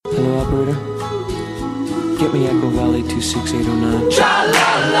Drop me Echo Valley 26809. Cha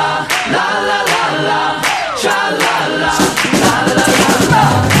la la, la la la la, cha la la, la la la la.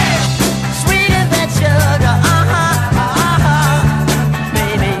 Sweeter than sugar,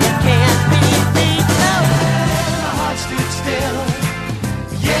 baby, you can't beat me, no. My heart stood still,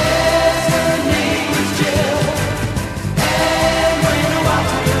 yes, her name was Jill. And when I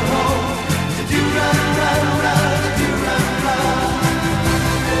walked her home, to do run, run, run, to do run, run.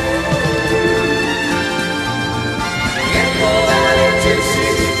 Echo Valley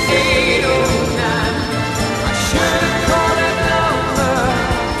 26809, I should have called her number.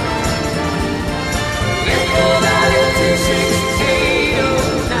 Echo Valley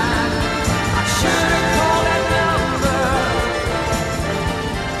 26809, I should have called her number.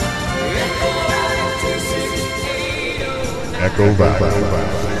 Echo Valley 26809. Echo Valley.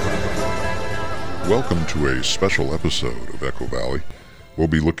 Welcome to a special episode of Echo Valley. We'll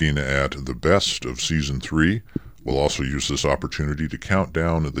be looking at the best of Season 3. We'll also use this opportunity to count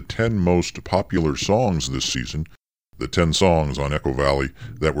down the 10 most popular songs this season, the 10 songs on Echo Valley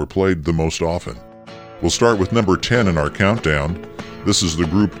that were played the most often. We'll start with number 10 in our countdown. This is the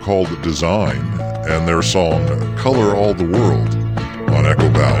group called Design and their song Color All the World on Echo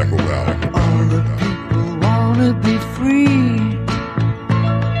Valley. Echo Valley. All the people wanna be free,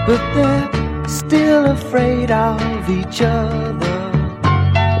 but they're still afraid of each other.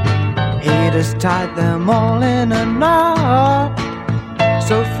 Haters tied them all in a knot.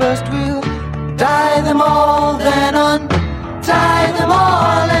 So first we'll tie them all, then untie them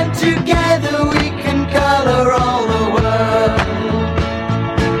all, and together we can color all the world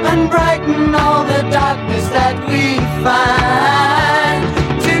and brighten all the darkness that we find.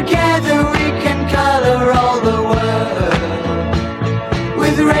 Together we can color all the world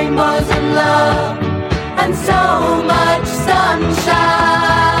with rainbows and love and so much sunshine.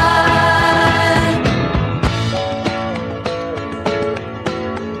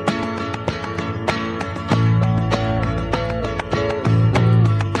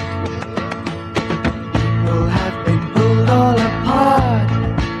 People have been pulled all apart.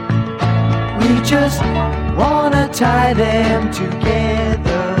 We just wanna tie them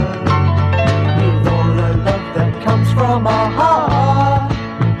together with all the love that comes from our heart.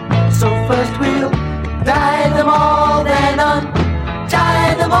 So first we'll tie them all, then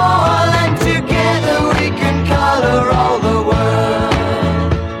untie them all, and together we can color all the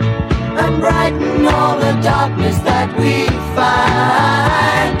world and brighten all the darkness that we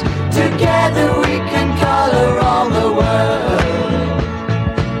find. Together we can color all the world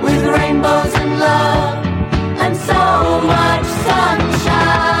with rainbows and love and so much sunshine.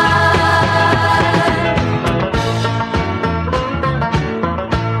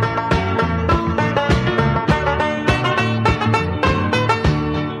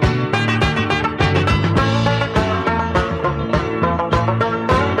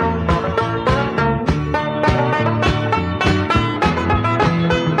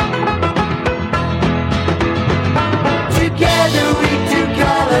 Together we do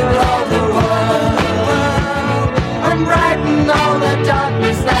color all the world and brighten all the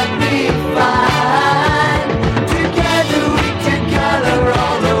darkness that we find. Together we do color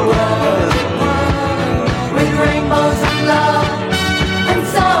all the world with rainbows and love and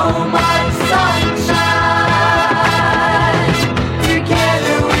so much sunshine.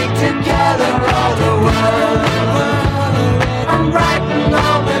 Together we do color all the world and brighten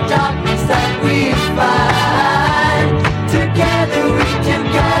all the darkness that we find. Together we can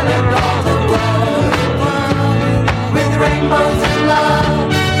color all the world with rainbows and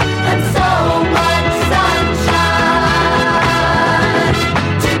love and so much sunshine.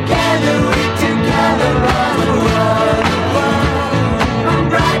 Together we can color all the world and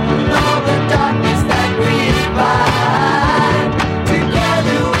brighten all the darkness that we find.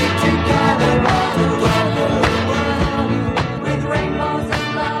 Together we can color all the world with rainbows and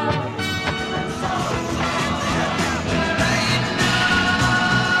love and so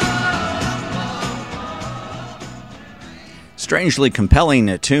Strangely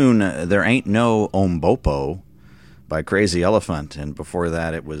compelling tune, There Ain't No Ombopo by Crazy Elephant, and before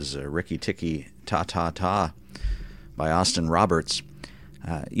that it was Ricky Ticky Ta Ta Ta by Austin Roberts.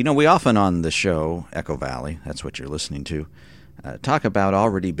 We often on the show, Echo Valley, that's what you're listening to, talk about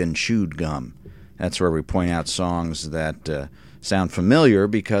already been chewed gum. That's where we point out songs that sound familiar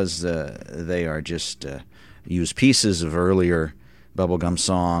because they are just use pieces of earlier bubblegum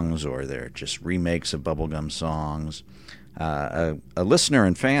songs, or they're just remakes of bubblegum songs. A listener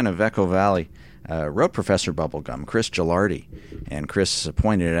and fan of Echo Valley wrote Professor Bubblegum, Chris Gilardi, and Chris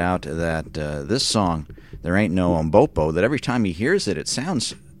pointed out that this song, There Ain't No Ombopo, that every time he hears it, it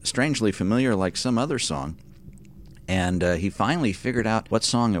sounds strangely familiar like some other song. And he finally figured out what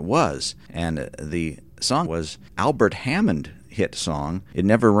song it was. And the song was Albert Hammond hit song, It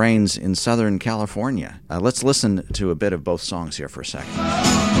Never Rains in Southern California. Let's listen to a bit of both songs here for a second.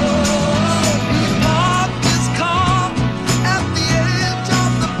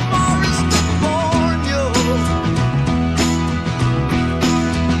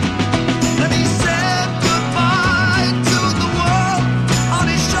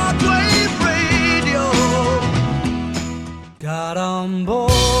 Got on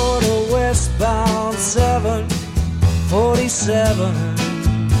board a westbound 747.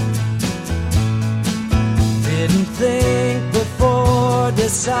 Didn't think before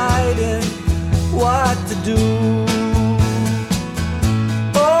deciding what to do.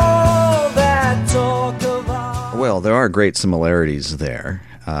 Oh, that talk of ours. Well, there are great similarities there,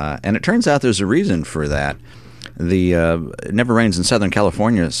 and it turns out there's a reason for that. The It Never Rains in Southern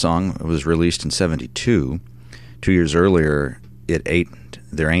California song was released in '72. 2 years earlier,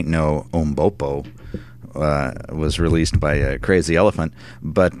 There Ain't No Ombopo was released by Crazy Elephant.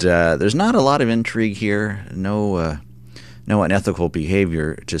 But there's not a lot of intrigue here, no unethical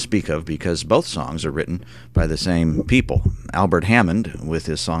behavior to speak of, because both songs are written by the same people. Albert Hammond, with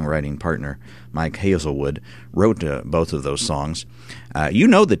his songwriting partner Mike Hazelwood, wrote both of those songs. You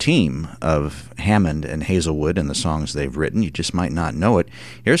know the team of Hammond and Hazelwood and the songs they've written. You just might not know it.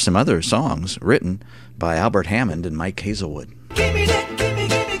 Here's some other songs written by Albert Hammond and Mike Hazelwood. Give me that, give me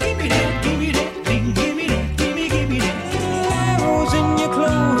that, give me that, give me that, give me that, give me that. Little arrows in your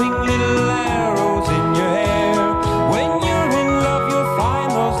clothing, little arrows in your hair. When you're in love, you'll find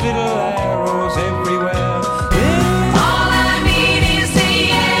those little arrows everywhere. All I need is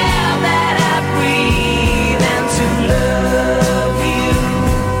the air that I breathe and to love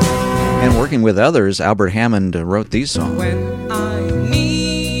you. And working with others, Albert Hammond wrote these songs. When I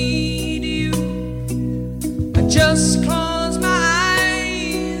need you, I just close my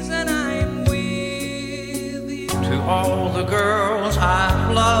eyes and I'm with you. To all the girls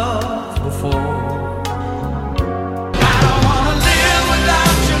I've loved before, I don't wanna live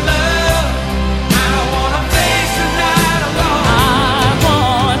without your love. I don't wanna face the night alone. I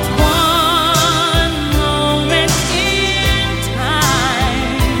want one moment in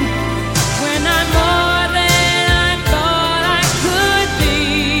time when I'm more than I thought I could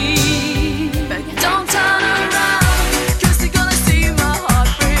be. But don't turn around, 'cause you're gonna see my heart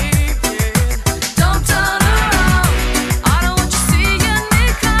breaking. Don't turn around, I don't want you seeing me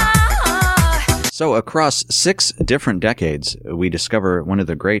cry. So across 6 different decades, we discover one of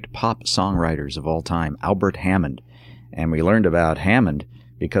the great pop songwriters of all time, Albert Hammond. And we learned about Hammond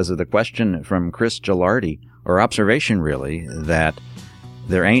because of the question from Chris Gilardi, or observation really, that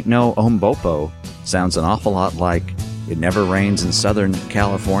There Ain't No Ombopo sounds an awful lot like It Never Rains in Southern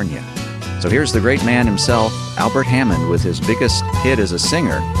California. So here's the great man himself, Albert Hammond, with his biggest hit as a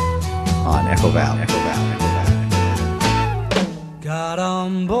singer on Echo Valley. Echo Valley. Echo Valley. Got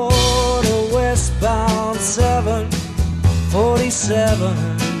on board a westbound 747.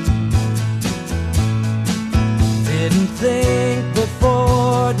 Didn't think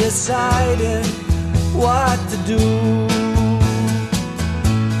before deciding what to do.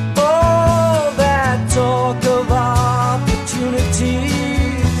 Oh, that talk of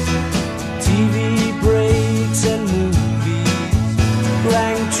opportunities, TV breaks and movies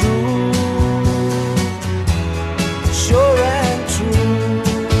rang true, sure and true.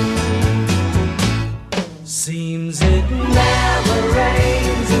 Seems it never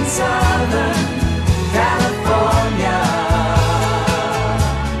rains in Southern California.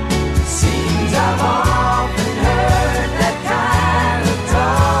 Seems I've often heard that kind of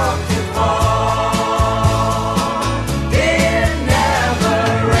talk before. It never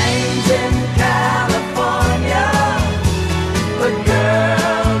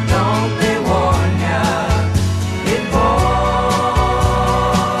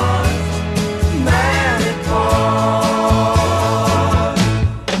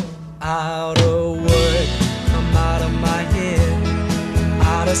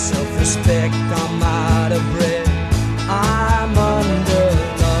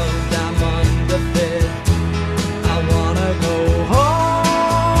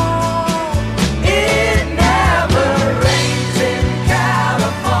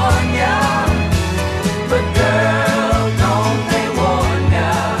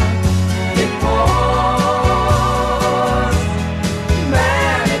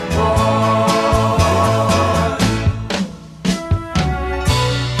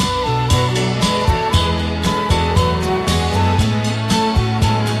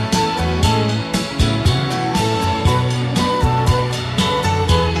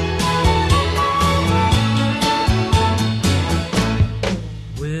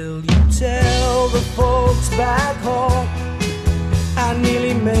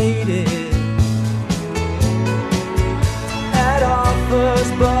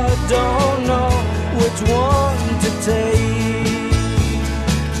colors, but don't know which one to take.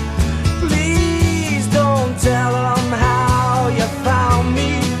 Please don't tell them how you found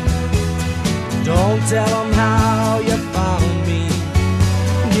me. Don't tell them how you found me.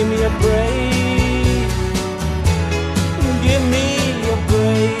 Give me a break. Give me a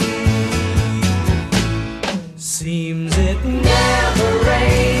break. Seems it never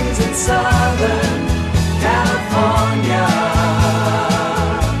rains in Southern California.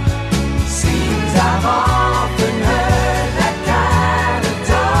 Seems I've often heard that kind of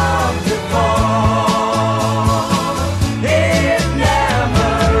talk before. It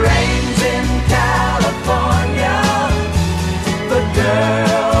never rains in California, but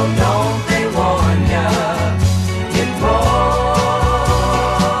girl, don't they warn ya? It pours,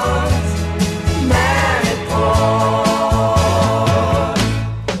 man, it pours.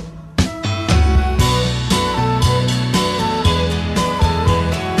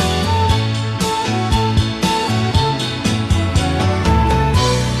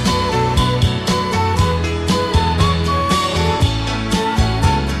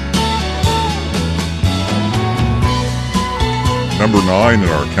 Number 9 in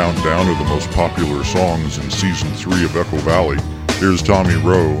our countdown of the most popular songs in Season 3 of Echo Valley. Here's Tommy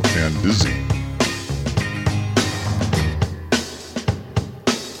Roe and Dizzy.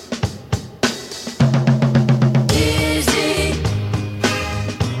 Dizzy,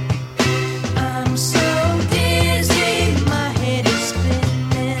 I'm so dizzy, my head is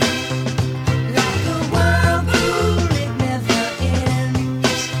spinning like a whirlpool, it never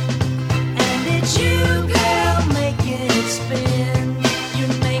ends. And it's you, girl, making it spin.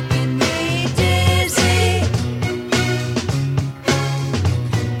 You're making me dizzy.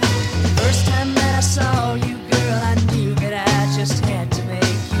 First time that I saw you, girl, I knew that I just had to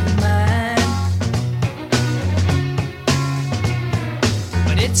make you mine.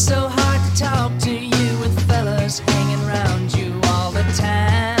 But it's so hard to talk to you with fellas hanging around you all the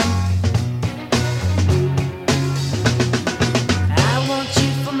time. I want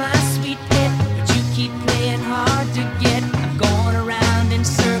you for my sweet pet, but you keep playing hard to get. I'm going around in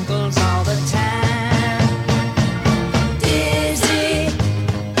circles all the time. Dizzy,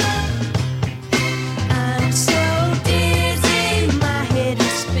 I'm so dizzy, my head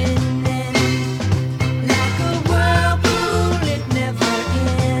is spinning like a whirlpool, it never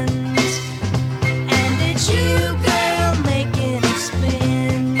ends. And it's you, girl, making it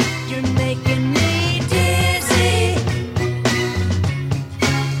spin. You're making me dizzy.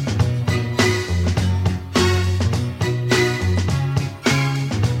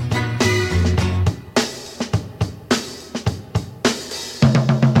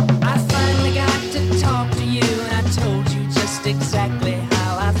 I finally got to talk to you, and I told you just exactly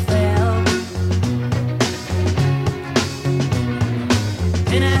how I felt.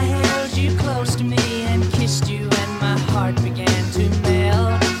 Then I held you close to me and kissed you, and my heart began to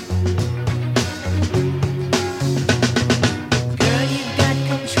melt. Girl, you've got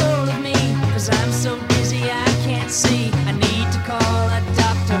control of me, 'cause I'm so dizzy I can't see. I need to call a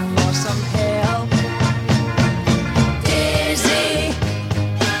doctor for some help. Dizzy,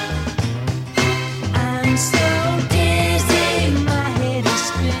 I'm so dizzy, my head is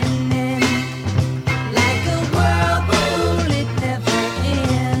spinning like a whirlpool, it never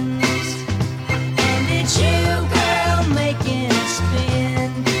ends. And it's you, girl, making it spin.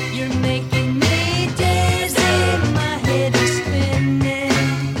 You're making me dizzy, my head is spinning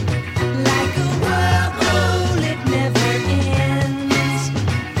like a whirlpool, it never ends.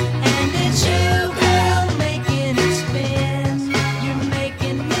 And it's you, girl, making it spin. You're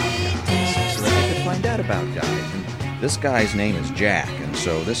making me So I could dizzy. find out about guys. This guy's name is Jack, and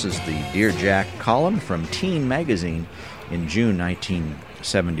so this is the Dear Jack column from Teen Magazine in June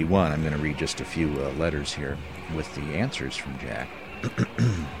 1971. I'm going to read just a few letters here with the answers from Jack.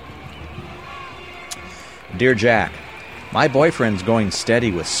 Dear Jack, my boyfriend's going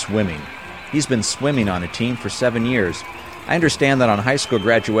steady with swimming. He's been swimming on a team for 7 years. I understand that on high school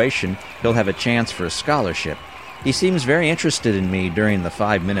graduation, he'll have a chance for a scholarship. He seems very interested in me during the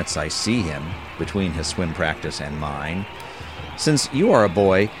 5 minutes I see him, between his swim practice and mine. Since you are a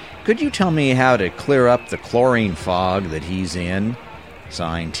boy, could you tell me how to clear up the chlorine fog that he's in?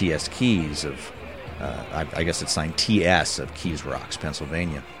 Signed T.S. Keys of, I guess it's signed T.S. of Keys Rocks,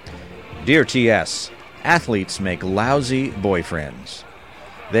 Pennsylvania. Dear T.S., athletes make lousy boyfriends.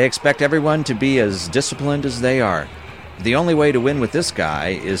 They expect everyone to be as disciplined as they are. The only way to win with this guy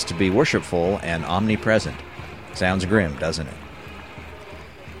is to be worshipful and omnipresent. Sounds grim, doesn't it?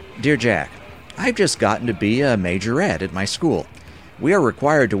 Dear Jack, I've just gotten to be a majorette at my school. We are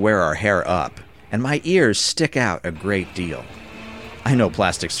required to wear our hair up, and my ears stick out a great deal. I know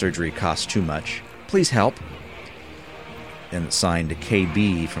plastic surgery costs too much. Please help. And it's signed to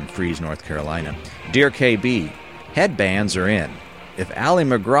KB from Freeze, North Carolina. Dear KB, headbands are in. If Ally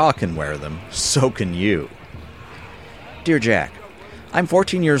McGraw can wear them, so can you. Dear Jack, I'm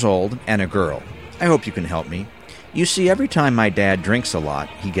 14 years old and a girl. I hope you can help me. You see, every time my dad drinks a lot,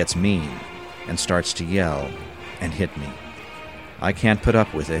 he gets mean and starts to yell and hit me. I can't put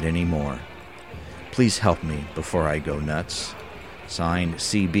up with it anymore. Please help me before I go nuts. Signed,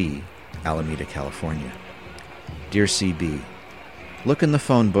 CB, Alameda, California. Dear CB, look in the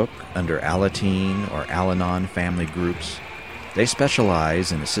phone book under Alateen or Al-Anon family groups. They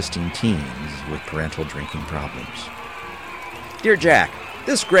specialize in assisting teens with parental drinking problems. Dear Jack,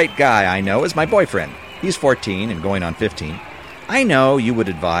 this great guy I know is my boyfriend. He's 14 and going on 15. I know you would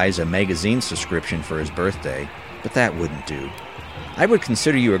advise a magazine subscription for his birthday, but that wouldn't do. I would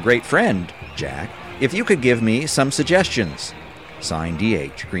consider you a great friend, Jack, if you could give me some suggestions. Signed,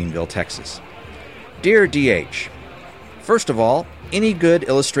 DH, Greenville, Texas. Dear DH, first of all, any good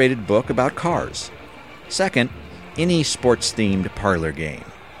illustrated book about cars. Second, any sports-themed parlor game.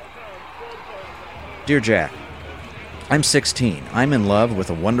 Dear Jack, I'm 16. I'm in love with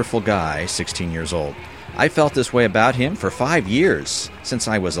a wonderful guy, 16 years old. I felt this way about him for 5 years, since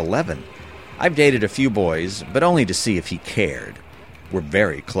I was 11. I've dated a few boys, but only to see if he cared. We're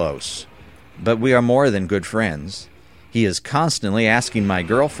very close, but we are more than good friends. He is constantly asking my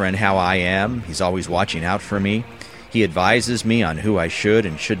girlfriend how I am. He's always watching out for me. He advises me on who I should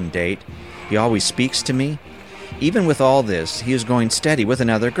and shouldn't date. He always speaks to me. Even with all this, he is going steady with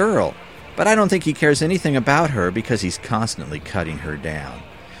another girl. But I don't think he cares anything about her because he's constantly cutting her down.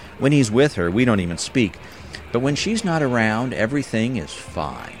 When he's with her, we don't even speak. But when she's not around, everything is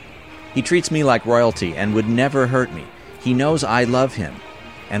fine. He treats me like royalty and would never hurt me. He knows I love him,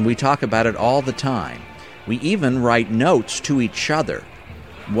 and we talk about it all the time. We even write notes to each other.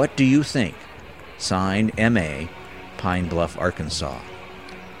 What do you think? Signed, M.A., Pine Bluff, Arkansas.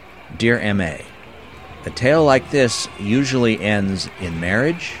 Dear M.A., a tale like this usually ends in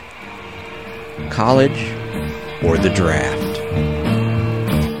marriage, college, or the draft.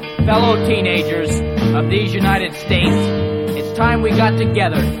 Fellow teenagers of these United States, it's time we got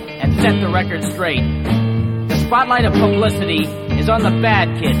together and set the record straight. The spotlight of publicity is on the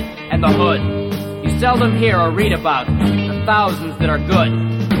bad kid and the hood. You seldom hear or read about the thousands that are good.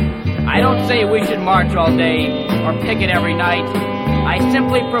 I don't say we should march all day or picket every night. I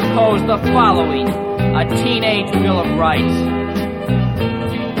simply propose the following, a teenage Bill of Rights.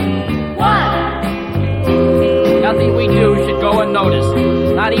 1. Nothing we do should go unnoticed,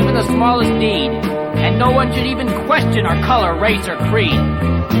 not even the smallest deed, and no one should even question our color, race, or creed.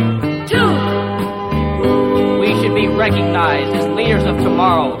 2. We should be recognized as leaders of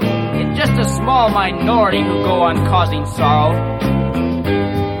tomorrow. It's just a small minority who go on causing sorrow.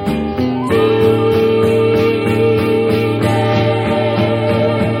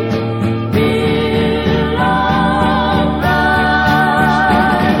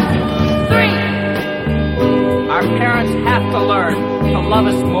 Love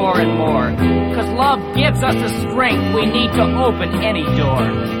us more and more, 'cause love gives us the strength we need to open any door.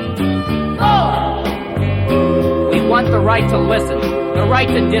 4. We want the right to listen, the right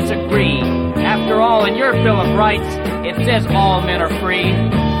to disagree. After all, in your Bill of Rights, it says all men are free.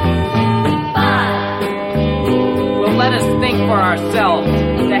 5. Well, let us think for ourselves,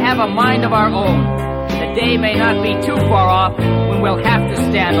 to have a mind of our own. The day may not be too far off when we'll have to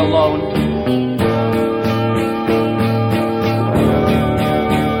stand alone.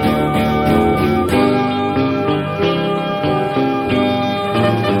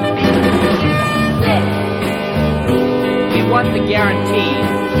 The guarantee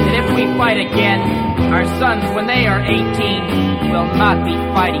that if we fight again, our sons, when they are 18, will not be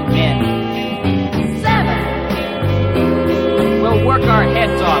fighting men. 7. We'll work our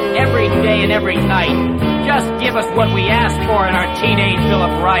heads off every day and every night. Just give us what we ask for in our teenage Bill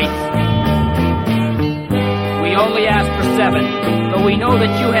of Rights. We only ask for 7, though we know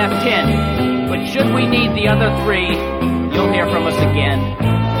that you have 10. But should we need the other 3, you'll hear from us again.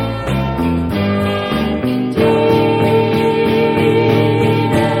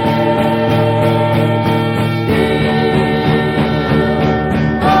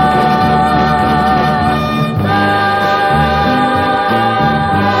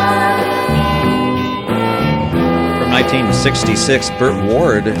 From 1966, Burt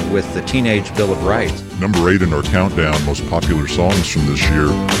Ward with the Teenage Bill of Rights. Number 8 in our countdown, most popular songs from this year,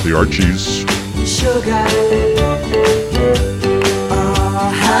 the Archies. Sugar,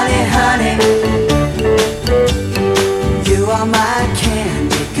 oh honey, honey, you are my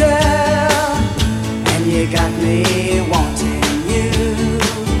candy girl, and you got me wanting you.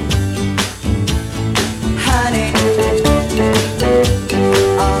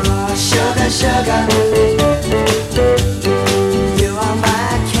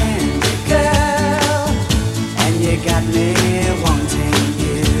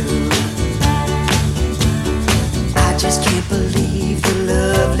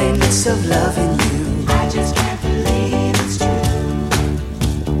 piece of loving you. I just can't believe it's true.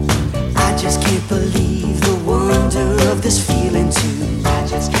 I just can't believe the wonder of this feeling too. I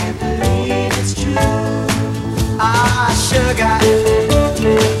just can't believe it's true. Ah, sugar.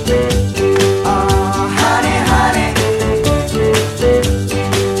 Oh, honey, honey.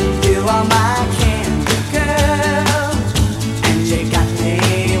 You are my candy girl, and you got me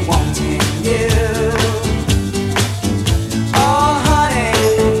wanting you. Oh, honey.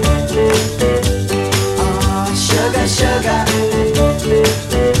 Oh, sugar, sugar.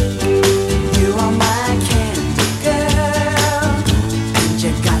 You are my candy girl, and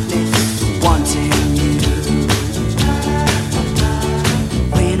you got me wanting you.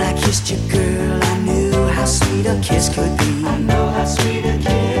 When I kissed you, girl, I knew how sweet a kiss could be. I know how sweet a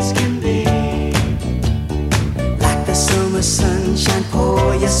kiss can be. Like the summer sunshine,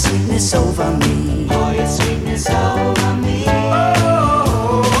 pour your sweetness over me. Pour your sweetness over me.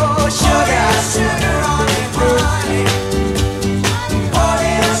 Oh, sugar, sugar on me, honey. Pour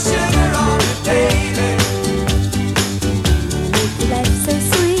your sugar on me, baby. Make your life so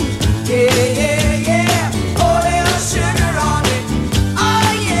sweet. Yeah, yeah, yeah. Pour your sugar on me. Oh,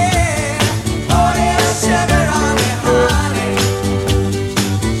 yeah. Pour your sugar on me, honey.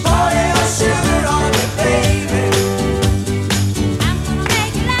 Pour your sugar on me, baby. I'm gonna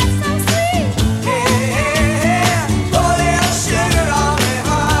make your life so sweet. Yeah, pour your sugar on me,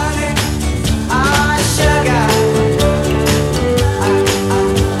 honey. Ah, sugar.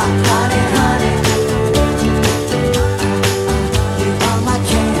 Honey, honey. You are my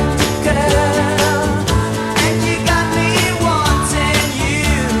candy girl, and you got me wanting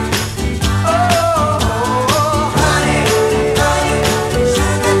you. Oh, honey, honey.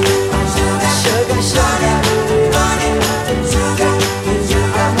 Sugar, sugar, sugar. Honey, sugar. You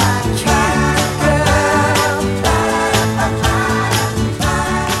are my candy girl.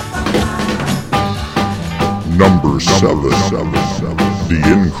 Number 7. The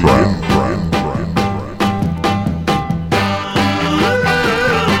In Crowd.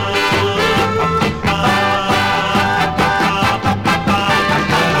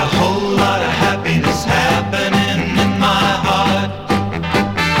 A whole lot of happiness happening in my heart.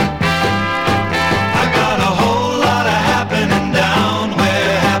 I got a whole lot of happening down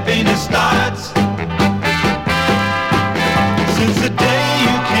where happiness starts. Since the day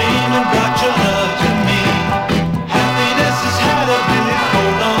you came and brought your love to me, happiness has had a big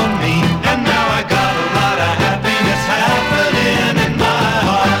hold on me, and now I got a lot of happiness happening in my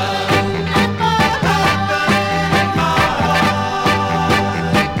heart.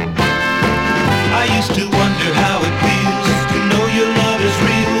 I used to wonder how it feels to know your love is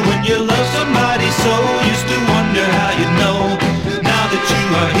real when you love somebody so. Used to wonder how you know now that you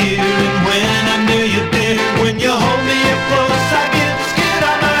are here, and when I'm near you, dear, when you hold me up close, I get scared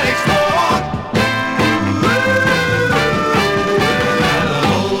I might explode. Got a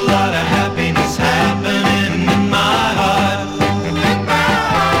whole lot of happiness happening in my heart.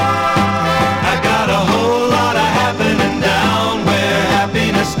 I got a whole lot of happening down where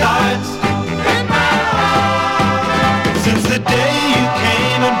happiness starts. Since the day you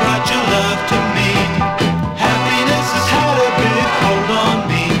came and brought your love to me, happiness has had a big hold on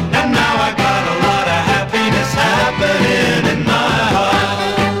me, and now I got a lot of happiness happening in my heart.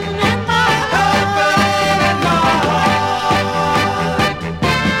 Happening in my heart.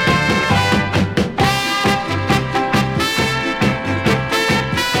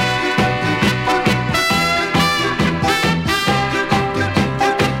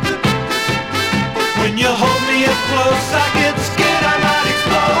 When you hold me up close, I get scared I might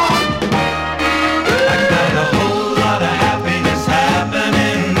explode. I got a whole lot of happiness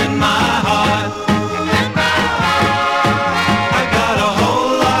happening in my heart. I got a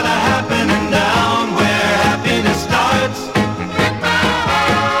whole lot of happening down where happiness starts.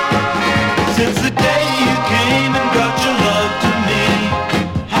 Since the day you came and brought your love to me,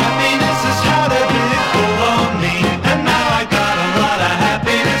 happiness has had a big hold on me, and now I got a lot of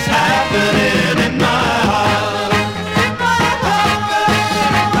happiness happening in my heart.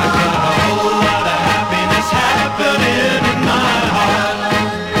 I got a whole lot of happiness happening in my heart.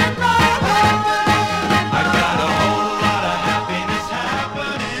 I got a whole lot of happiness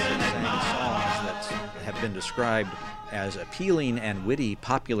happening in my heart. That have been described as appealing and witty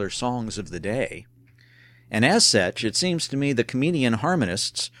popular songs of the day. And as such, it seems to me the Comedian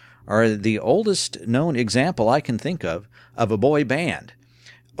Harmonists are the oldest known example I can think of a boy band.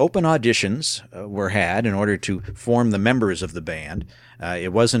 Open auditions were had in order to form the members of the band.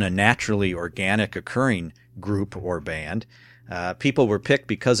 It wasn't a naturally organic occurring group or band. People were picked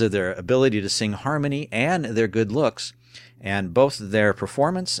because of their ability to sing harmony and their good looks. And both their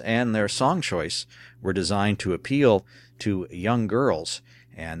performance and their song choice were designed to appeal to young girls.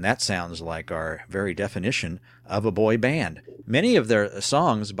 And that sounds like our very definition of a boy band. Many of their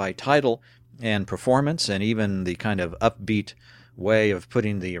songs, by title and performance, and even the kind of upbeat way of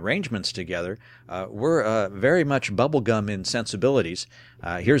putting the arrangements together, were very much bubblegum in sensibilities.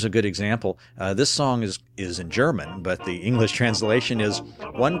 Here's a good example. This song is in German, but the English translation is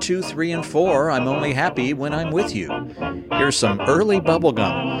 1, 2, 3, and 4, I'm only happy when I'm with you. Here's some early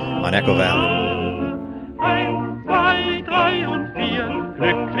bubblegum on Echo Valley. 1, 2, 3 und 4,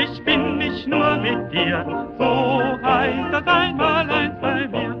 glücklich bin ich nur mit dir, so heißt das Einmaleins bei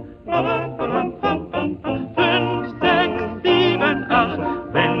mir. 5, 6, 7, 8,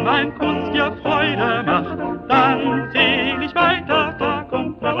 wenn mein Kuss dir Freude macht, dann zähl ich weiter Tag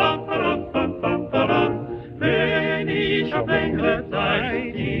und Nacht. Wenn ich auf längere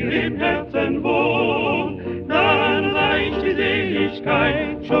Zeit dir im Herzen wohn, dann reicht die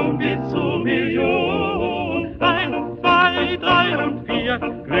Seligkeit schon bis zur Million. 1, 2, 3 und 4,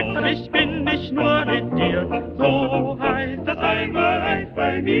 glücklich bin ich nur mit dir, so heißt das Einmaleins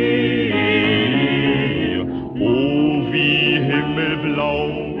bei mir. Oh, wie himmelblau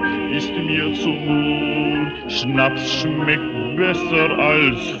ist mir zumut, Schnaps schmeckt besser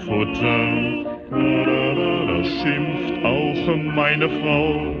als Futter. Da schimpft auch meine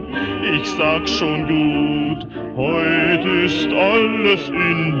Frau, ich sag schon gut, heute ist alles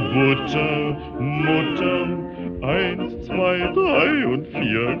in Butter, Mutter. 1, 2, 3 und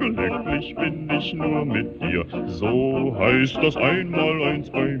 4, glücklich bin ich nur mit dir, so heißt das Einmaleins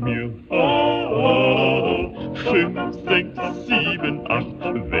bei mir. 5, 6, 7, 8,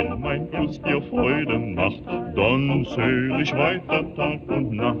 wenn mein Kuss dir Freude macht, dann zähl ich weiter Tag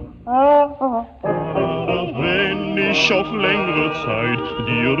und Nacht. Wenn ich auf längere Zeit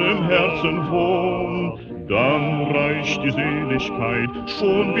dir im Herzen wohn, dann reicht die Seligkeit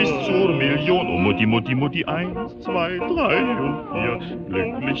schon bis zur Million. Oh Mutti, Mutti, Mutti, 1, 2, 3 und 4,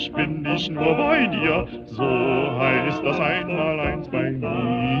 glücklich bin ich nur bei dir, so heißt das Einmaleins bei mir.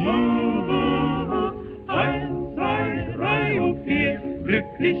 1, 2, 3 und 4,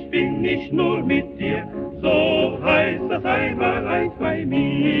 glücklich bin ich nur mit dir, so heißt das Einmaleins bei mir.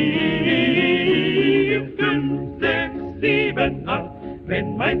 5, 6, 7, 8,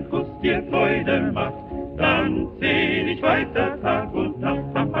 wenn mein Kuss dir Freude macht, dann zähl ich weiter Tag und Nacht.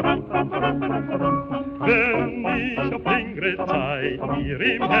 Wenn ich auf längere Zeit mir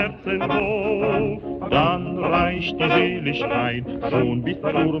im Herzen wohn, dann reicht die Seligkeit schon bis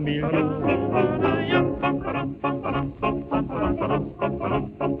zur Million.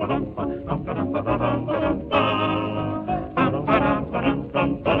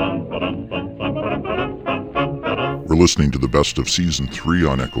 We're listening to the best of Season 3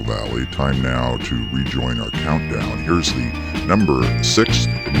 on Echo Valley. Time now to rejoin our countdown. Here's the number 6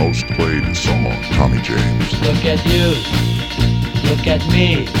 most played song, Tommy James. Look at you, look at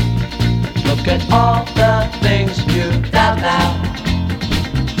me, look at all the things you doubt now.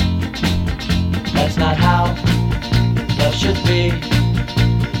 That's not how love should be.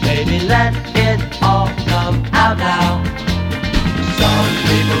 Baby, let it all come out now. Some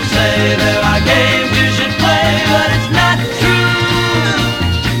people say there are games you should play, but it's not true.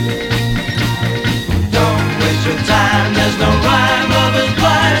 Don't waste your time, there's no rhyme, love is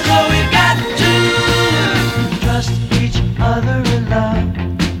blind, so we've got to trust each other in love.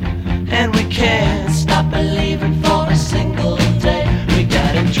 And we can't stop believing for a single day. We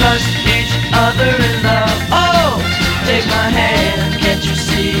gotta trust each other in love. Oh, take my hand, can't you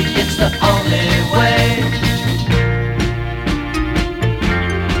see it's the only way.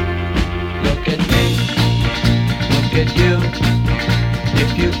 Look at you. If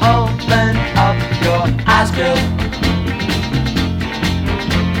you open up your eyes, girl,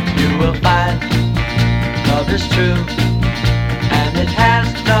 you will find love is true, and it has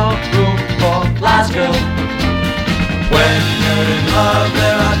no room for lies, girl. When you're in love,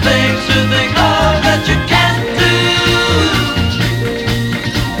 there are things to think of that you can't do.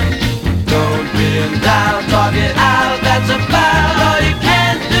 Don't be in doubt, talk it out, that's about all you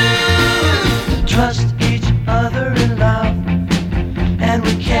can do. Trust each other in love, and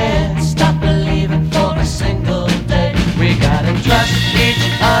we can't stop believing for a single day. We gotta trust each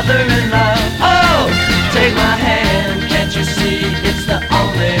other in love. Oh, take my hand, can't you see it's the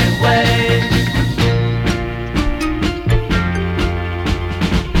only way.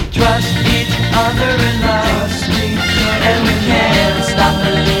 Trust each other in love, and we can't stop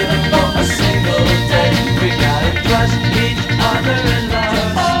believing for a single day. We gotta trust each other in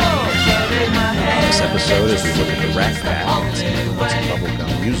love. Oh, take my hand. This episode, as we look at the Rat Pack and its influence in bubblegum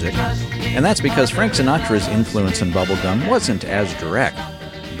music, and that's because Frank Sinatra's influence in bubblegum wasn't as direct,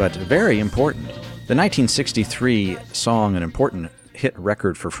 but very important. The 1963 song, an important hit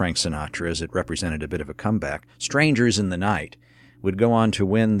record for Frank Sinatra as it represented a bit of a comeback, Strangers in the Night, would go on to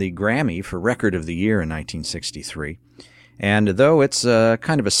win the Grammy for Record of the Year in 1963. And though it's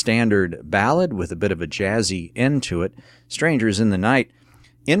kind of a standard ballad with a bit of a jazzy end to it, Strangers in the Night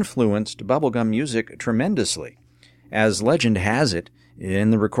influenced bubblegum music tremendously. As legend has it,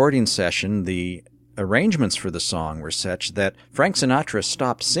 in the recording session, the arrangements for the song were such that Frank Sinatra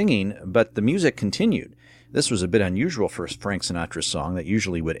stopped singing, but the music continued. This was a bit unusual for a Frank Sinatra song that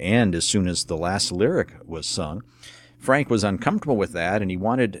usually would end as soon as the last lyric was sung. Frank was uncomfortable with that, and he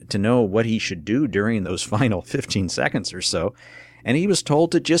wanted to know what he should do during those final 15 seconds or so, and he was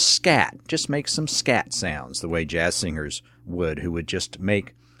told to just scat, just make some scat sounds, the way jazz singers would, who would just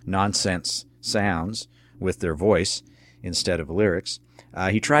make nonsense sounds with their voice instead of lyrics.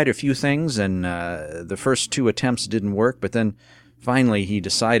 He tried a few things, and the first two attempts didn't work, but then finally he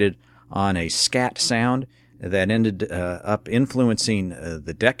decided on a scat sound that ended up influencing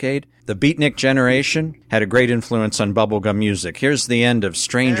the decade. The beatnik generation had a great influence on bubblegum music. Here's the end of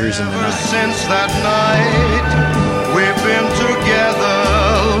Strangers in the Night. Ever since that night, we've been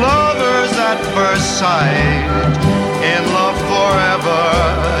together, lovers at first sight. In love forever,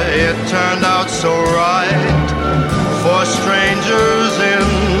 it turned out so right for strangers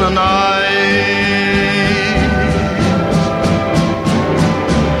in the night.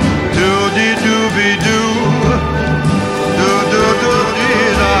 Doody-dooby-doo,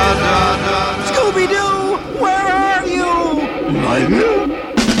 do-do-do-dee-da-da-da. Scooby-Doo, where are you? I'm here.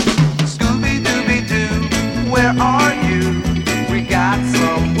 Scooby-Dooby-Doo, where are you? We got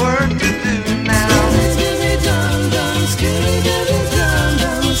some work to do now.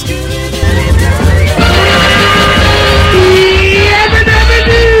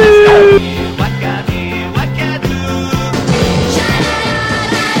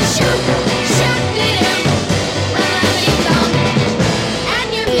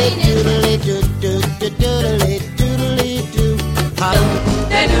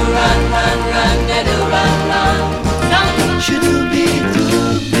 They do run, run, run, they do run, run.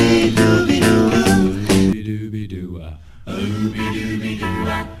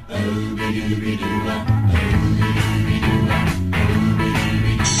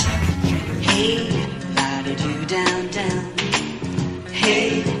 Hey, la-di-doo down, down.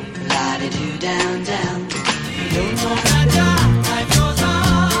 Hey, la-di-doo down, down.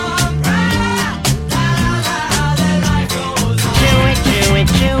 Chew it, chew it,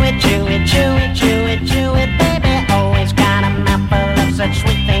 chew it, chew it, chew it, chew it, chew it, baby. Always got a mouth full of such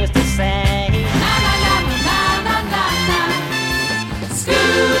sweet things to say.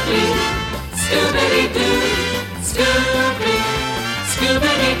 Scooby, Scooby-Doo, Scooby,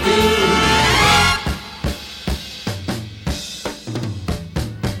 Scooby-Doo.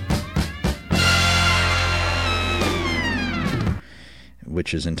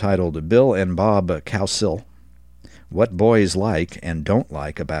 Which is entitled Bill and Bob Cowsill, What Boys Like and Don't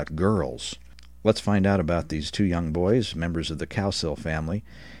Like About Girls. Let's find out about these two young boys, members of the Cowsill family,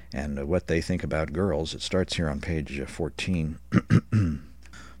 and what they think about girls. It starts here on page 14.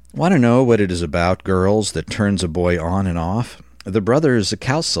 Want to know what it is about girls that turns a boy on and off? The brothers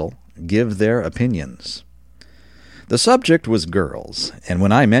Cowsill give their opinions. The subject was girls, and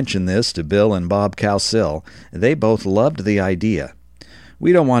when I mentioned this to Bill and Bob Cowsill, they both loved the idea.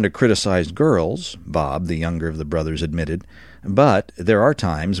 We don't want to criticize girls, Bob, the younger of the brothers, admitted, but there are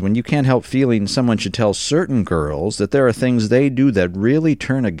times when you can't help feeling someone should tell certain girls that there are things they do that really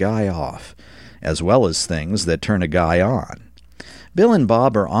turn a guy off, as well as things that turn a guy on. Bill and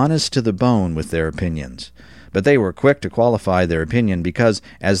Bob are honest to the bone with their opinions, but they were quick to qualify their opinion because,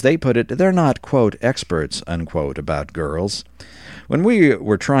 as they put it, they're not, quote, experts, unquote, about girls. When we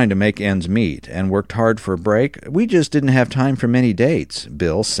were trying to make ends meet and worked hard for a break, we just didn't have time for many dates,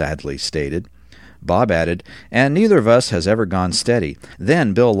 Bill sadly stated. Bob added, and neither of us has ever gone steady.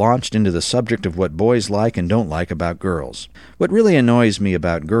 Then Bill launched into the subject of what boys like and don't like about girls. What really annoys me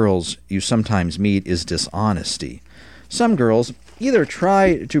about girls you sometimes meet is dishonesty. Some girls either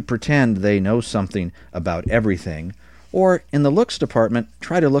try to pretend they know something about everything, or, in the looks department,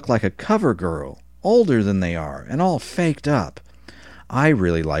 try to look like a cover girl, older than they are, and all faked up. I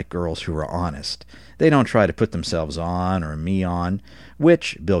really like girls who are honest. They don't try to put themselves on or me on,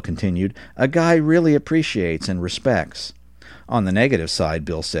 which, Bill continued, a guy really appreciates and respects. On the negative side,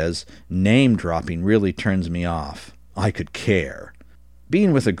 Bill says, name-dropping really turns me off. I could care.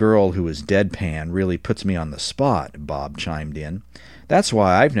 Being with a girl who is deadpan really puts me on the spot, Bob chimed in. That's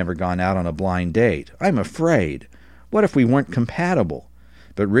why I've never gone out on a blind date. I'm afraid. What if we weren't compatible?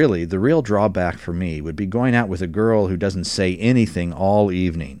 But really, the real drawback for me would be going out with a girl who doesn't say anything all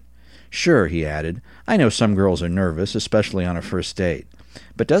evening. Sure, he added, I know some girls are nervous, especially on a first date.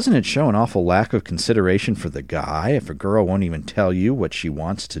 But doesn't it show an awful lack of consideration for the guy if a girl won't even tell you what she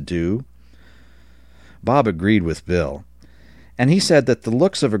wants to do? Bob agreed with Bill, and he said that the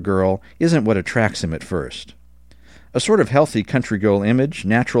looks of a girl isn't what attracts him at first. A sort of healthy country girl image,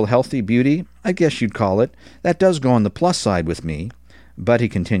 natural healthy beauty, I guess you'd call it, that does go on the plus side with me. But, he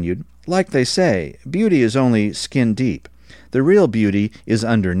continued, like they say, beauty is only skin deep. The real beauty is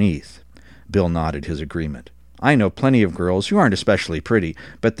underneath. Bill nodded his agreement. I know plenty of girls who aren't especially pretty,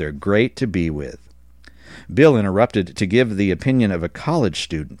 but they're great to be with. Bill interrupted to give the opinion of a college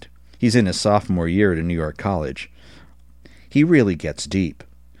student. He's in his sophomore year at a New York college. He really gets deep.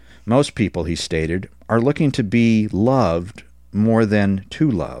 Most people, he stated, are looking to be loved more than to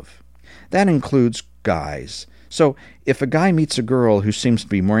love. That includes guys. So if a guy meets a girl who seems to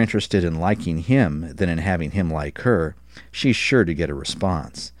be more interested in liking him than in having him like her, she's sure to get a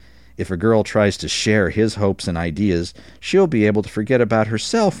response. If a girl tries to share his hopes and ideas, she'll be able to forget about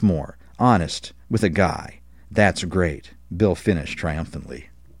herself more, honest, with a guy. That's great, Bill finished triumphantly.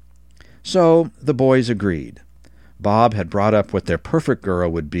 So the boys agreed. Bob had brought up what their perfect girl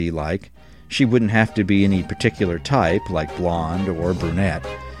would be like. She wouldn't have to be any particular type, like blonde or brunette,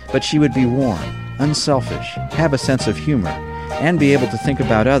 but she would be warm, unselfish, have a sense of humor, and be able to think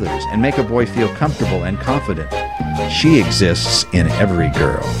about others and make a boy feel comfortable and confident. She exists in every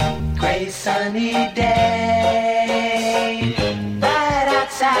girl. Gray sunny day, right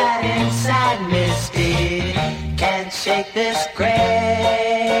outside, inside misty. Can't shake this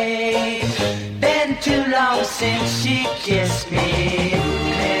gray. Been too long since she kissed me.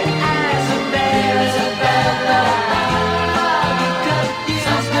 Clear as a bell,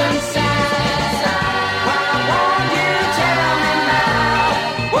 confused inside. Why won't you tell me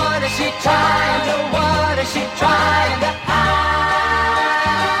now? What is she trying to? What is she trying to hide?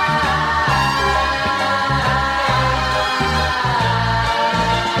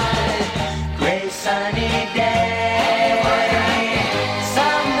 Gray sunny day.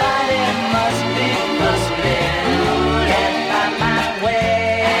 Somebody must be. Can't find my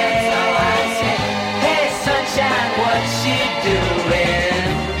way. Hey sunshine, what's she doing?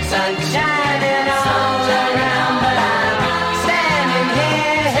 Sun shining all around, but I'm standing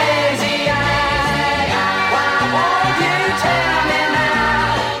here hazy-eyed. Why won't you tell me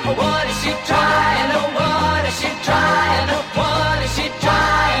now? What is she trying to? What is she trying to? What is she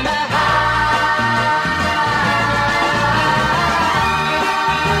trying to hide?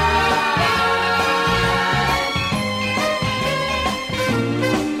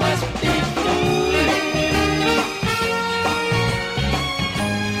 Must be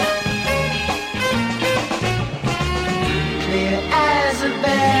clear as a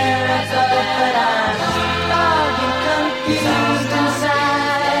bell, but I'm foggy, confused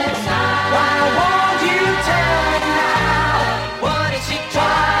inside. Why won't you tell me now? What is she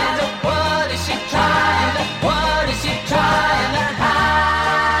trying to? What is she trying to? What is she trying to hide?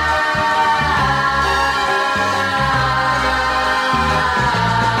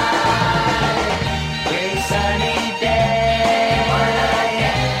 Gray sunny day,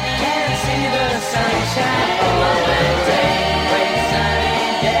 can't see the sunshine all the day. Gray sunny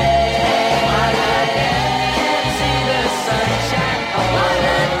day, can't see the sunshine all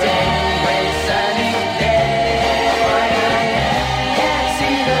the day. Gray sunny day, can't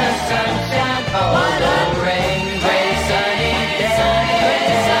see the sunshine all the rain. Gray sunny day, gray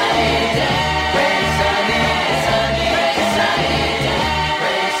sunny day, gray sunny, sunny, sunny day.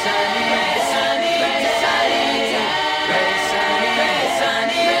 Gray sunny, sunny, sunny day. Gray sunny,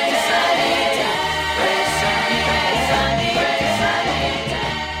 sunny, sunny day. Gray sunny, sunny, sunny day.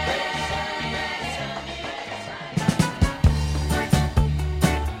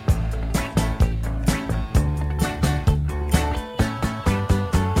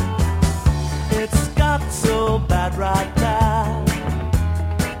 It's got so bad right now.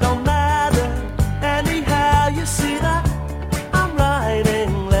 Don't matter anyhow. You see that I'm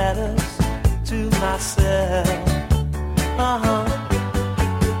writing letters to myself.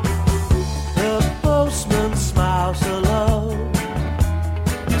 The postman smiles hello.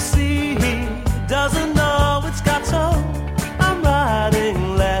 You see he doesn't know it's got so. I'm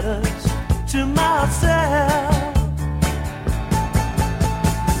writing letters to myself.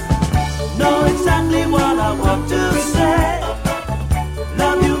 Know exactly what I want to say.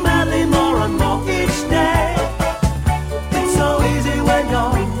 Love you madly more and more each day. It's so easy when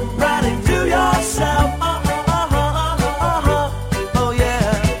you're writing to yourself. Oh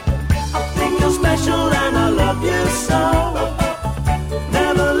yeah. I think you're special and I love you so. Now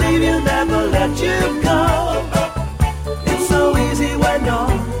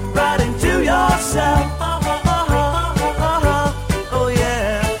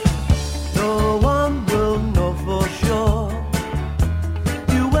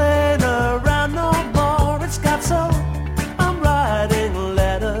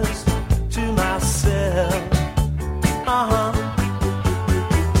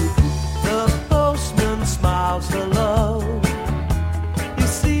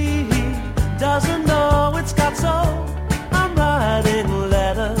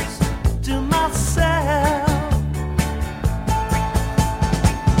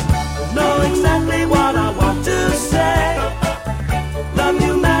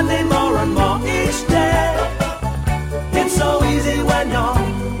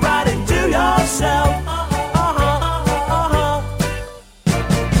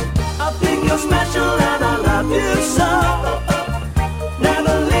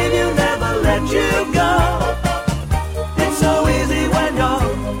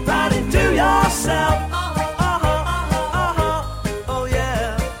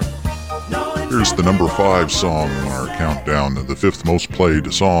the number 5 song on our countdown, the 5th most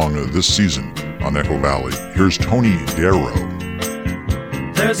played song this season on Echo Valley. Here's Tony Darrow.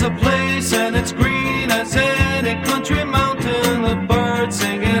 There's a place and it's green as any country mountain. The birds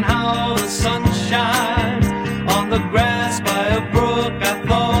singing how the sun shines on the grass by a brook. I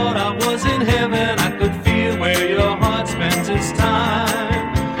thought I was in heaven. I could feel where your heart spends its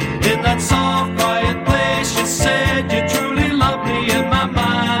time. In that soft, quiet place, you said you truly loved me. In my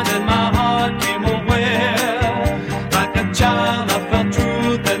mind and my heart came aware. Like a child, I felt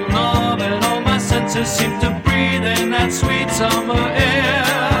truth and love, and all my senses seemed to breathe in that sweet summer air.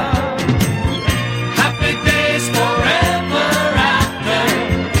 Happy days forever after,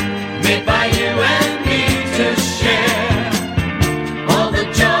 made by you and me to share. All the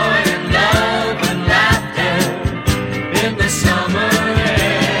joy and love and laughter in the summer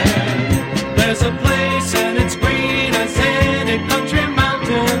air. There's a place and it's green as any country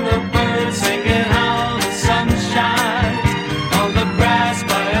mountain. The birds singing how the sun shines on the grass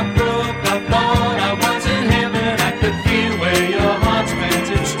by a brook. I thought I was in heaven. I could feel where your heart spends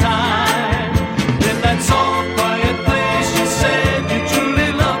its time. In that soft, quiet place, you said you truly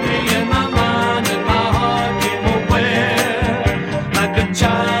loved me. In my mind and my heart came aware. Like a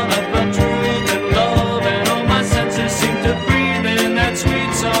child, I felt truth and love, and all my senses seemed to breathe in that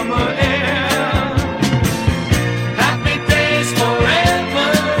sweet summer air. Happy days forever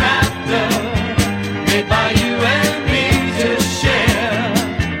after, made by you and me to share.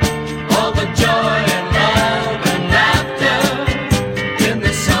 All the joy and love and laughter in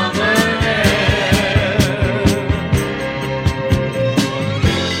the summer air.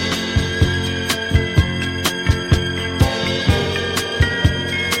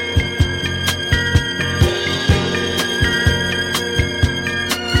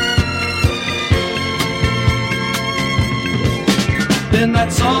 In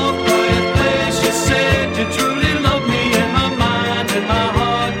that soft, quiet place, you said you truly loved me. In my mind and my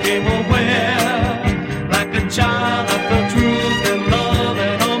heart came aware. Like a child, I felt truth and love,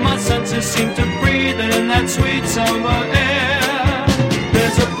 and all my senses seemed to breathe in that sweet summer air.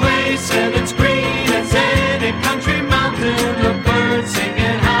 There's a place and it's green as any country mountain. The birds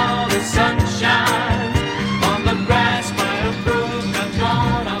singing how the sun shines on the grass by a brook. I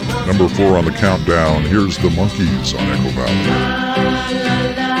thought I was Number 4 on the countdown, here's the Monkees on Echo Valley.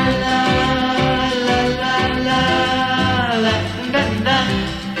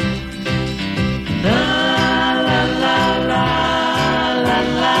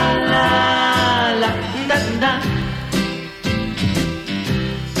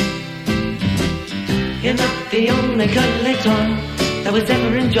 You're not the only cuddly toy that was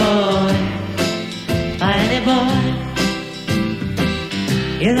ever enjoyed by any boy.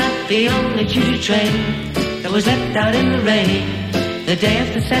 You're not the only choo-choo train that was left out in the rain the day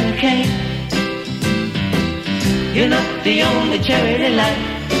after Santa came. You're not the only cherry delight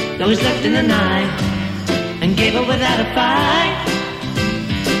that was left in the night and gave up without a fight.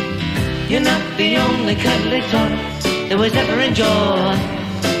 You're not the only cuddly toy that was ever enjoyed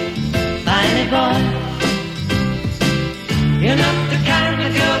by any boy. You're not the kind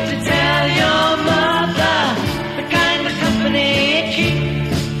of girl to tell your mother the kind of company you keep.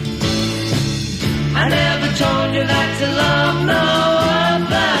 I never told you that to love no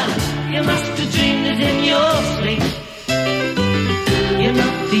other. You must have dreamed it in your sleep. You're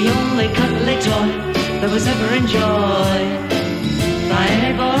not the only cuddly toy that was ever enjoyed by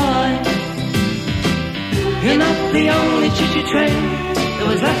any boy. You're not the only choo-choo train that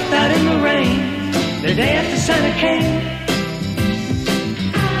was left out in the rain the day after Santa came.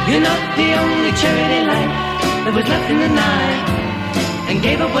 You're not the only cherry delight that was left in the night and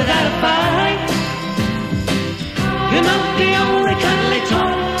gave up without a fight. You're not the only cuddly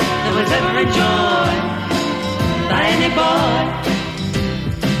toy that was ever enjoyed by any boy.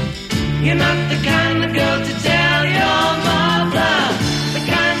 You're not the kind of girl to tell your mother the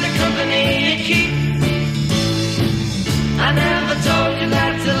kind of company you keep. I never told you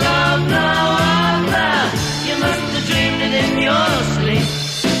that to love no other. You must have dreamed it in your sleep.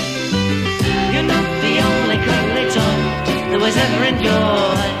 You're not the only cuddly toy that was ever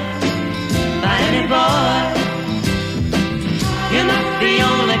enjoyed by any boy. You're not the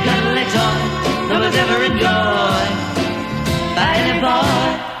only cuddly toy that was ever enjoyed by any boy.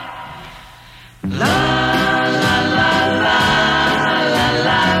 La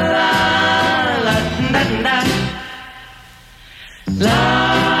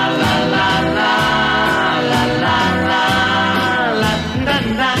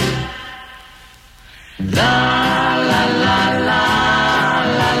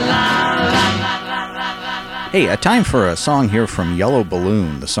Hey, a time for a song here from Yellow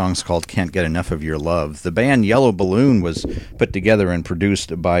Balloon. The song's called Can't Get Enough of Your Love. The band Yellow Balloon was put together and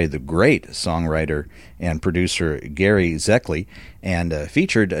produced by the great songwriter and producer Gary Zeckley, and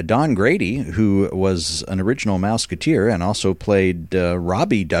featured Don Grady, who was an original Mouseketeer and also played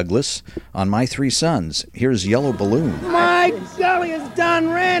Robbie Douglas on My Three Sons. Here's Yellow Balloon. My golly, it's Don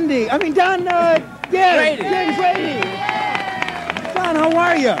Randy. Don Grady. James Grady. Don, how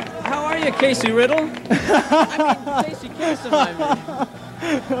are you? How are you, Casey Riddle? Casey Kasem,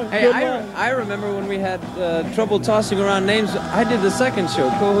 Hey, I remember when we had trouble tossing around names. I did the second show,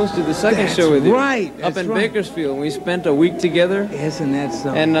 co-hosted the second show with you. Right. Up in Bakersfield. We spent a week together. Isn't that so?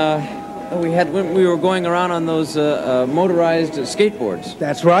 And we were going around on those motorized skateboards.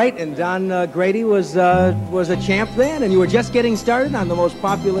 That's right. And Don Grady was a champ then, and you were just getting started on the most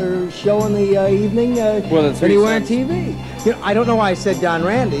popular show in the evening anywhere on TV. You know, I don't know why I said Don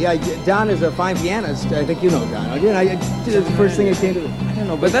Randy. Don is a fine pianist. I think you know Don. It's the first thing that came to me. I don't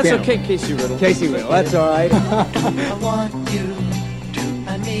know, but that's okay, Casey Riddle. Casey Riddle, that's all right. I want you,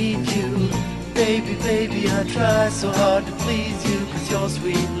 I need you. Baby, baby, I try so hard to please you, 'cause your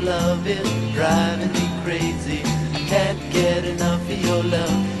sweet love is driving me crazy. I can't get enough of your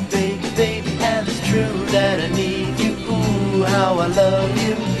love. Baby, baby, and it's true that I need you. Ooh, how I love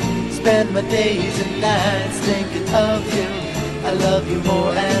you. Spend my days and nights thinking of you. I love you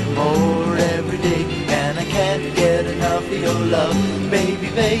more and more every day, and I can't get enough of your love. Baby,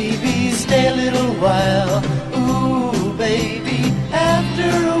 baby, stay a little while. Ooh, baby, after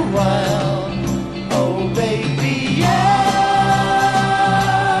a while. Oh, baby, yeah.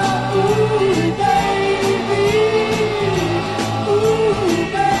 Ooh, baby. Ooh,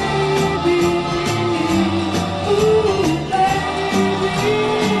 baby. Ooh, baby.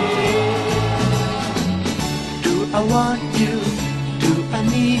 Do I want you? Do I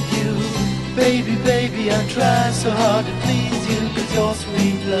need you? Baby, baby, I try so hard to please you, 'cause your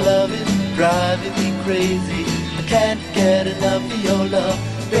sweet love is driving me crazy. I can't get enough of your love.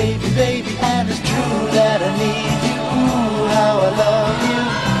 Baby, baby, and it's true that I need you. Ooh, how I love you.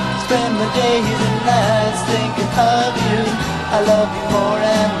 Spend my days and nights thinking of you. I love you more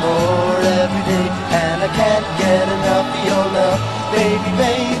and more every day, and I can't get enough of your love. Baby,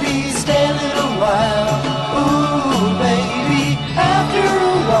 baby, stay a little while. Ooh, baby, after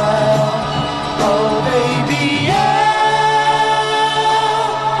a while. Oh, baby, yeah.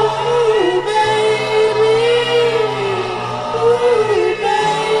 Ooh, baby. Ooh,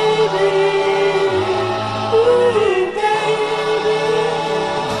 baby. Ooh, baby.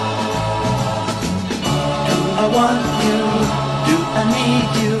 Do I want you? Do I need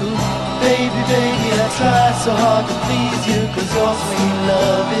you? Baby, baby, I try so hard to please you, 'cause your sweet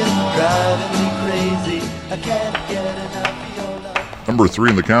love is driving me crazy. I can't get enough of your love. Number 3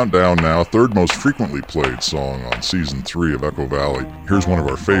 in the countdown now, third most frequently played song on Season 3 of Echo Valley. Here's one of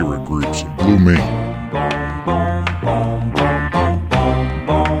our favorite groups, Blue Mean.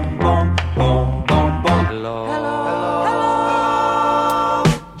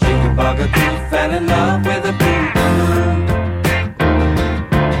 Chicken Buckatoo fell in love with a blue balloon.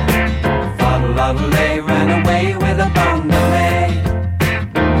 Lay ran away with a bungalow.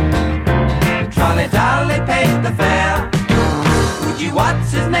 Trolley Dolly paid the fare. Would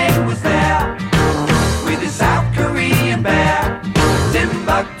what's his name was there with his South Korean bear.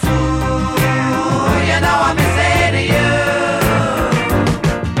 Timbuktu, you know I'm saying to you.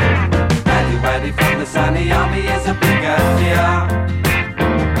 Paddy Waddy from the Sunny Army is a brigadier.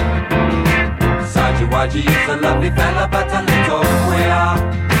 Saji Waji is a lovely fella but a little queer.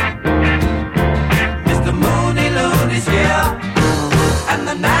 Mooney Loon is here, and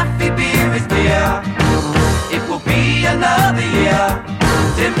the Naffy beer is dear. It will be another year.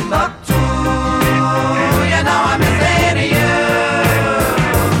 Timbuktu, you know I'm saying to you.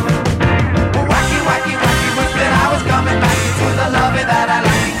 Wacky, wacky, wacky, wish that I was coming back to the lovey that I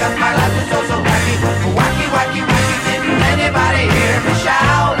like, because my life is so, so wacky. Wacky, wacky, wacky, didn't anybody hear me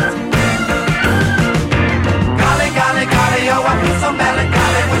shout? Golly, golly, golly, oh, I feel so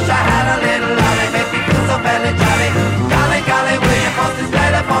melancholy. Wish I had a little lolly, make me feel so very jolly. Golly, golly, will you post this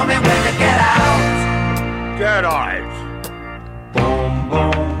letter for me when you get out? Get out. Boom,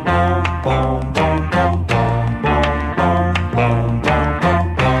 boom, boom, boom, boom, boom, boom, boom, boom,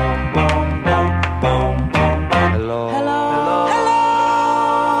 boom, boom. Hello. Hello.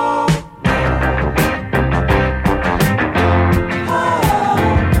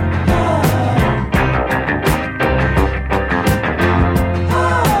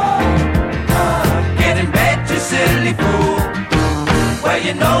 Get in bed, you silly fool. Well,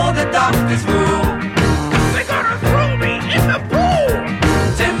 you know the doctor's rule. They're gonna throw me in the pool.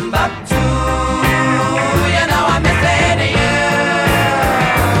 Timbuktu, you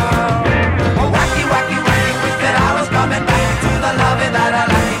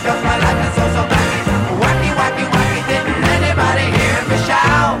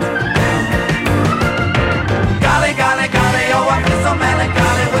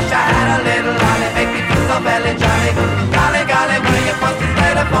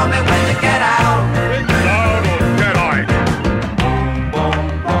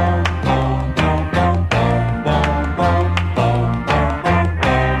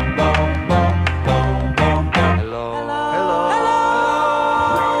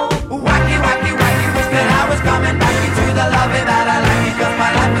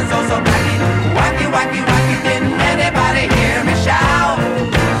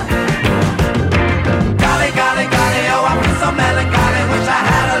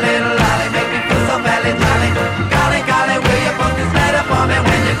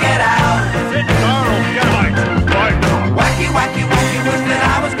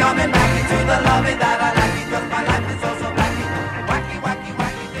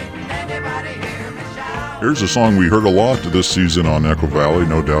Here's a song we heard a lot this season on Echo Valley,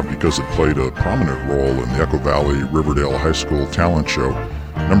 no doubt because it played a prominent role in the Echo Valley Riverdale High School talent show.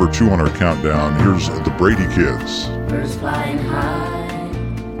 Number 2 on our countdown, here's the Brady Kids. Birds flying high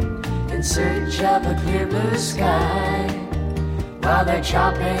in search of a clear blue sky, while they're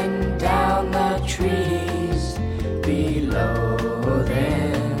chopping down the trees below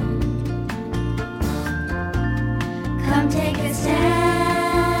them. Come take a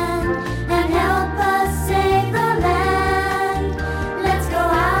stand and help us save the land. Let's go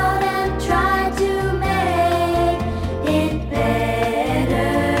out and try to make it better.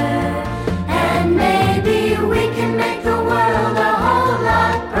 And maybe we can make the world a whole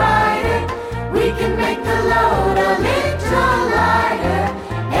lot brighter. We can make the load a little lighter.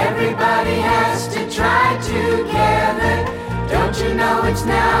 Everybody has to try together. Don't you know it's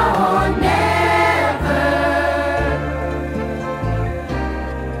now or never?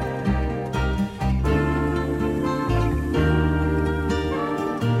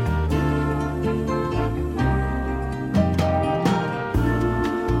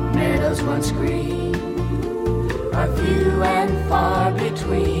 Meadows once green are few and far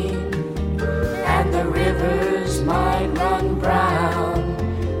between, and the rivers might run brown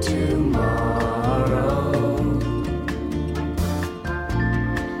tomorrow.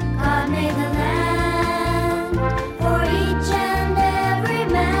 God made the land for each and every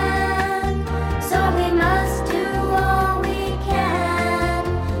man, so we must do all we can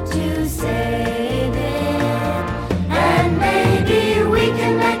to save it. And maybe we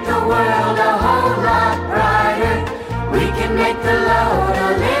can make the world a whole lot brighter. We can make the load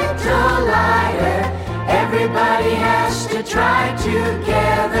a little lighter. Everybody has to try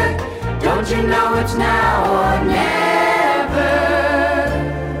together. Don't you know it's now or never?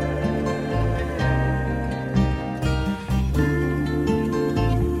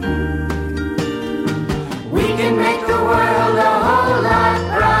 We can make the world a whole lot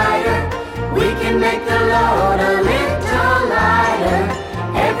brighter. We can make the load a little lighter.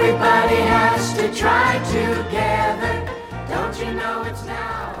 Everybody has to try together. Don't you know it's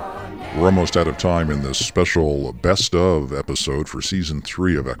now or never? We're almost out of time in this special Best Of episode for Season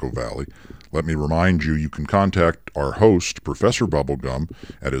 3 of Echo Valley. Let me remind you, you can contact our host, Professor Bubblegum,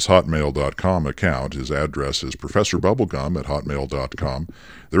 at his hotmail.com account. His address is professorbubblegum@hotmail.com.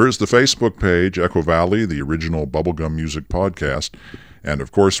 There is the Facebook page, Echo Valley, the original Bubblegum Music Podcast. And,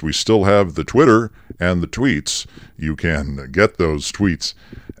 of course, we still have the Twitter and the tweets. You can get those tweets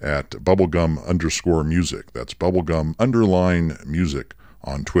at bubblegum_music. That's bubblegum_music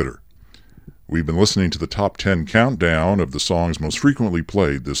on Twitter. We've been listening to the Top 10 countdown of the songs most frequently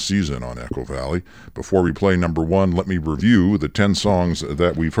played this season on Echo Valley. Before we play number 1, let me review the 10 songs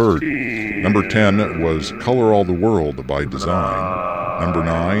that we've heard. Number 10 was Color All the World by Design. Number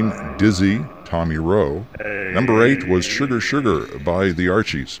 9, Dizzy, Tommy Rowe. Number 8 was Sugar Sugar by the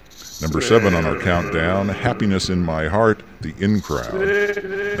Archies. Number 7 on our countdown, Happiness in My Heart, The In Crowd.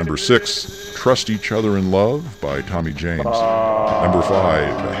 Number 6, Trust Each Other in Love by Tommy James. Number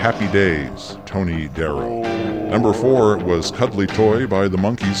 5, Happy Days, Tony Darrow. Number 4 was Cuddly Toy by the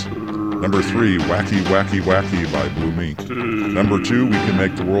Monkees. Number 3, Wacky Wacky Wacky by Blue Meat. Number 2, We Can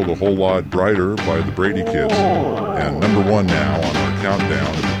Make the World a Whole Lot Brighter by the Brady Kids. And number 1 now on our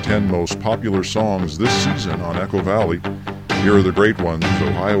countdown of the 10 most popular songs this season on Echo Valley. Here are the great ones,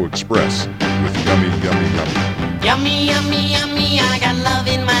 Ohio Express with Yummy Yummy Yummy. Yummy, yummy, yummy, I got love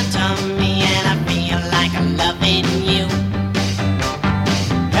in my tummy and I feel like I'm loving you.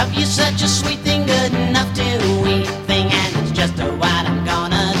 Love you such a sweet thing, good enough to eat thing, and it's just what I'm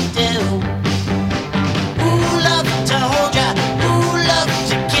gonna do. Ooh, love to hold ya, ooh, love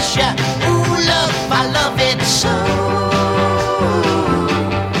to kiss ya, ooh, love, I love it so.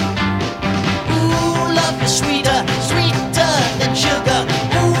 Ooh, love is sweeter, sweeter than sugar.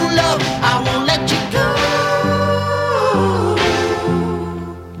 Ooh, love, I won't let you go.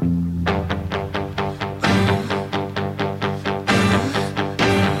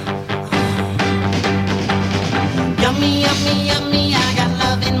 Yummy, yummy, yummy, I got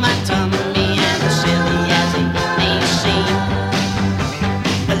love in my tummy, and as silly as it may seem,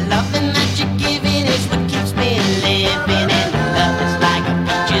 the loving that you're giving is what keeps me living, and love is like a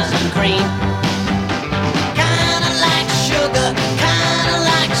peaches and cream. Kinda like sugar, kinda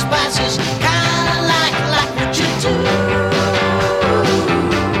like spices, kinda like what you do.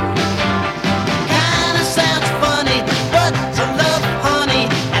 Kinda sounds funny, but to love honey,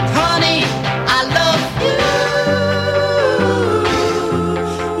 and honey, I love you.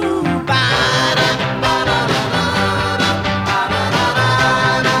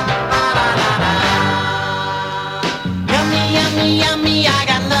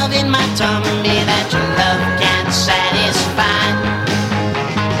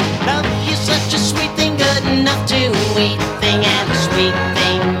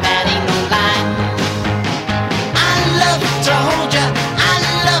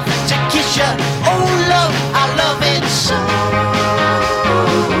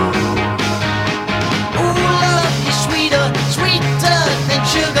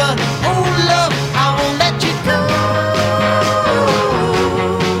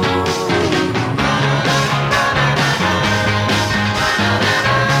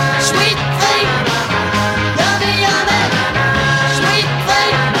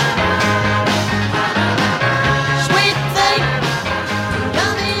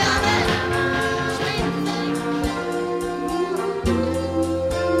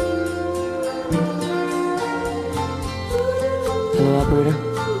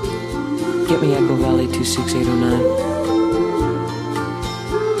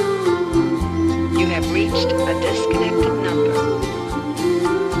 26809. You have reached a disconnected number.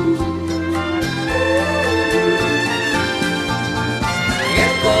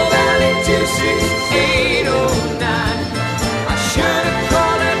 Echo Valley 26809. I should have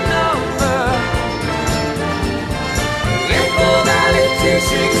called that number. Echo Valley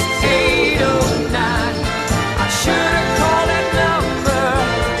 26809.